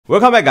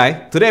Welcome back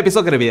guys. Today's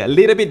episode gonna be a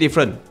little bit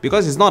different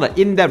because it's not an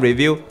in-depth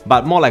review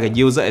but more like a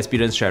user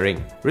experience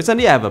sharing.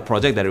 Recently I have a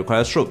project that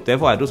requires strobe,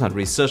 therefore I do some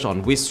research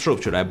on which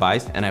strobe should I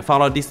buy, and I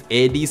found out this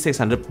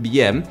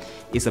AD600BM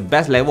is the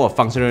best level of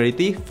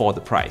functionality for the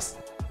price.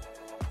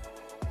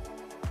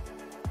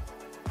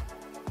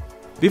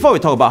 Before we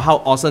talk about how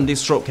awesome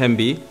this strobe can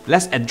be,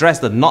 let's address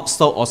the not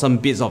so awesome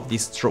bits of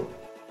this strobe.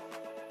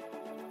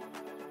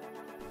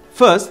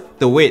 First,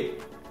 the weight.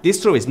 This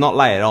strobe is not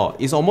light at all.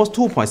 It's almost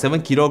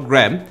 2.7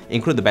 kg,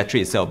 include the battery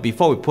itself,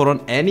 before we put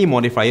on any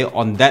modifier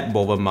on that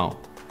bowl mount.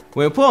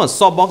 When we put on a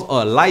softbox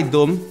or a light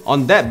dome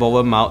on that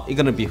bowl mount, it's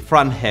gonna be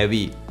front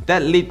heavy.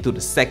 That leads to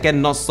the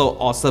second not so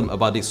awesome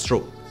about this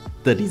strobe,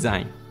 the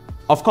design.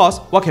 Of course,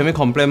 what can we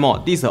complain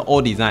more? This is an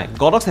old design.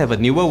 Godox have a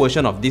newer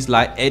version of this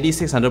light,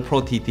 AD600 Pro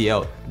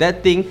TTL.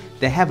 That thing,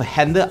 they have a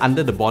handle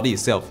under the body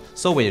itself,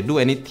 so when you do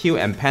any tilt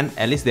and pan,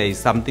 at least there is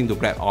something to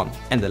grab on.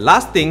 And the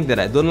last thing that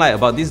I don't like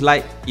about this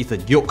light is the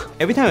yoke.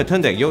 Every time you turn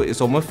that yoke, it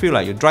almost feels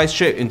like you drive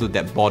straight into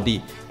that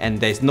body and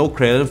there is no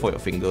clearance for your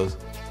fingers.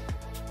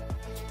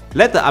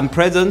 Let the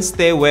unpleasant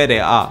stay where they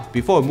are.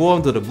 Before we move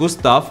on to the good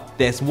stuff,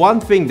 there's one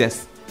thing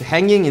that's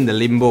hanging in the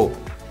limbo: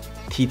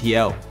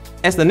 TTL.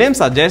 As the name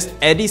suggests,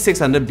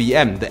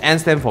 AD600BM, the N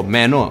stands for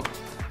manual.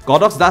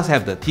 Godox does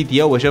have the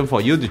TTL version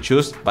for you to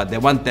choose, but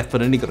that one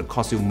definitely gonna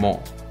cost you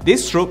more.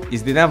 This strobe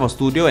is designed for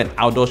studio and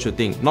outdoor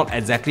shooting, not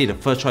exactly the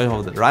first choice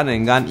of the run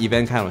and gun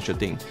event kind of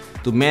shooting.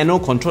 To manual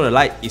control the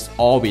light is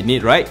all we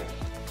need, right?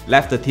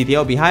 Left the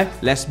TTL behind,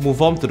 let's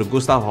move on to the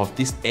good stuff of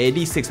this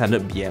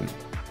AD600BM.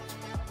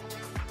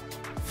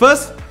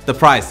 First, the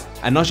price.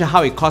 I'm not sure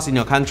how it costs in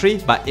your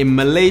country, but in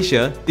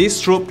Malaysia, this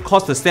strobe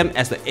costs the same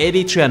as the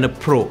AD300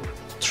 Pro.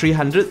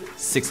 300,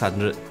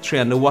 600,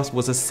 300 watts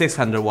versus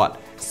 600 watt.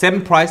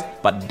 Same price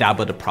but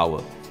double the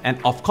power. And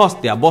of course,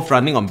 they are both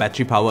running on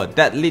battery power.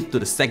 That leads to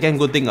the second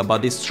good thing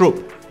about this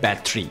strobe,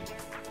 battery.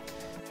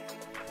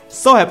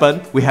 So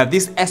happen, we have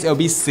this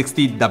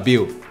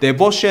SLB60W. They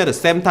both share the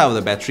same type of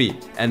the battery,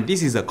 and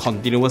this is a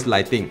continuous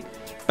lighting.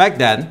 Back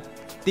then,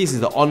 this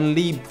is the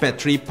only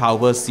battery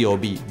power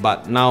COB,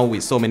 but now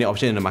with so many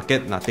options in the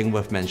market, nothing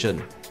worth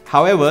mention.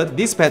 However,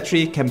 this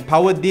battery can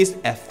power this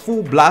at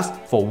full blast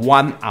for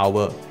 1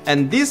 hour.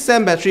 And this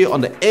same battery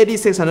on the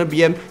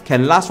AD600BM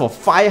can last for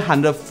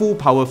 500 full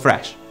power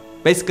flash.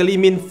 Basically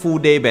mean full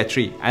day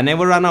battery. I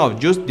never run out of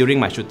juice during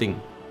my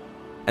shooting.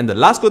 And the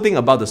last good thing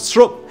about the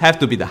strobe have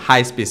to be the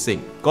high speed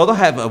sync. Godox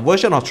have a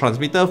version of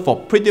transmitter for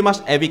pretty much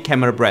every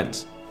camera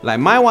brand. Like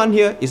my one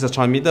here is a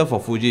transmitter for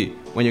Fuji.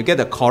 When you get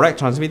the correct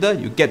transmitter,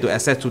 you get to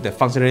access to the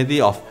functionality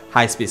of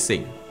high speed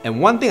sync. And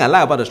one thing I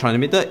like about the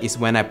transmitter is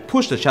when I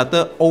push the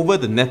shutter over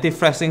the native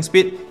flash sync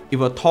speed, it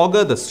will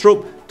toggle the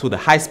strobe to the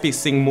high speed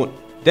sync mode.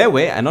 That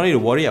way, I don't need to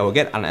worry I will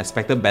get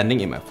unexpected bending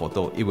in my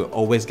photo. It will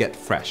always get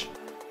fresh.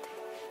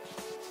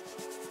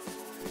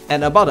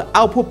 And about the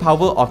output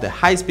power of the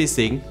high speed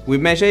sync, we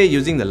measure it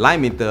using the light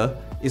meter.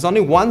 It's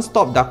only one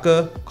stop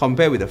darker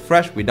compared with the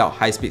flash without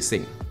high speed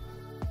sync.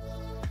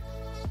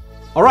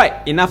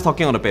 Alright, enough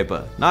talking on the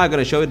paper. Now I'm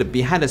gonna show you the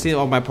behind the scenes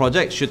of my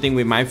project shooting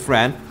with my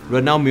friend,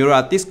 renowned mural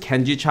artist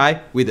Kenji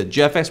Chai with the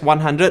GFX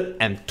 100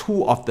 and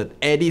two of the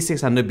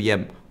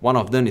AD600BM. One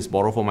of them is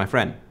borrowed from my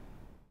friend.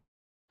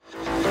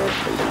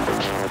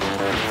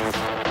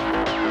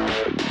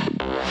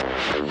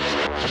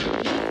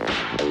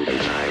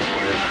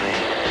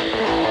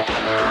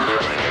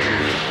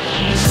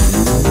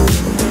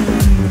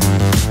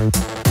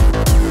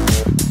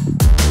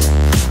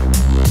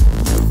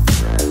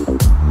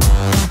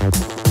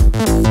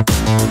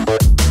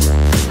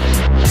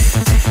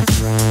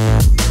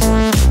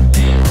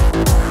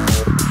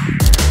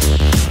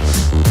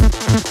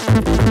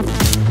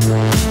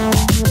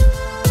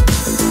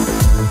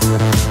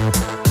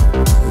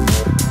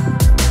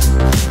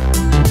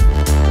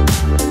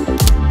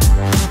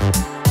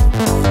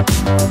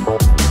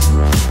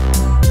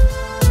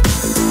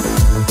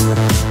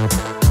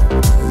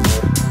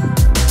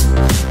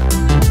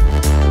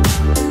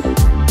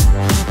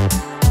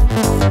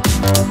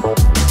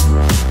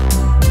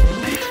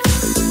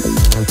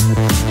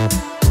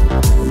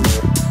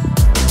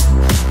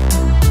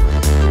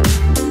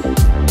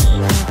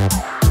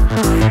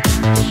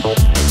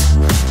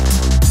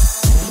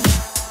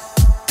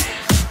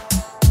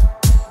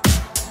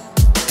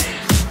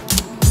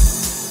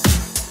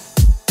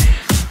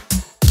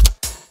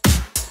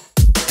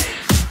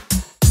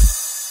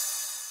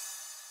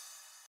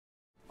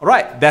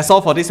 Alright, that's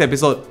all for this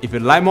episode. If you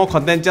like more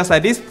content just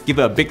like this, give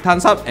it a big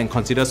thumbs up and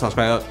consider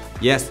subscribing.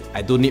 Yes,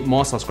 I do need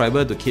more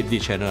subscribers to keep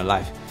this channel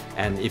alive.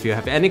 And if you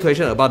have any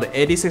question about the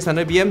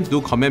AD600BM,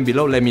 do comment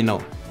below, let me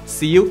know.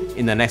 See you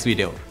in the next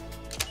video.